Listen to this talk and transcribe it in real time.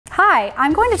Hi,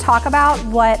 I'm going to talk about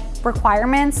what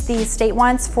requirements the state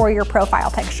wants for your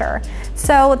profile picture.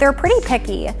 So they're pretty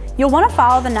picky. You'll want to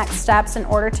follow the next steps in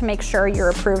order to make sure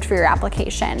you're approved for your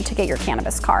application to get your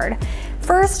cannabis card.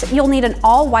 First, you'll need an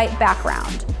all-white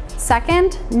background.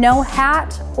 Second, no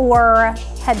hat or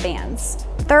headbands.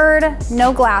 Third,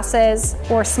 no glasses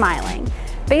or smiling.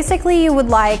 Basically, you would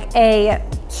like a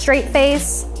straight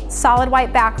face, solid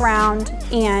white background,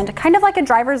 and kind of like a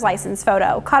driver's license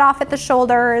photo, cut off at the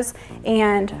shoulders,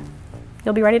 and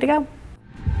you'll be ready to go.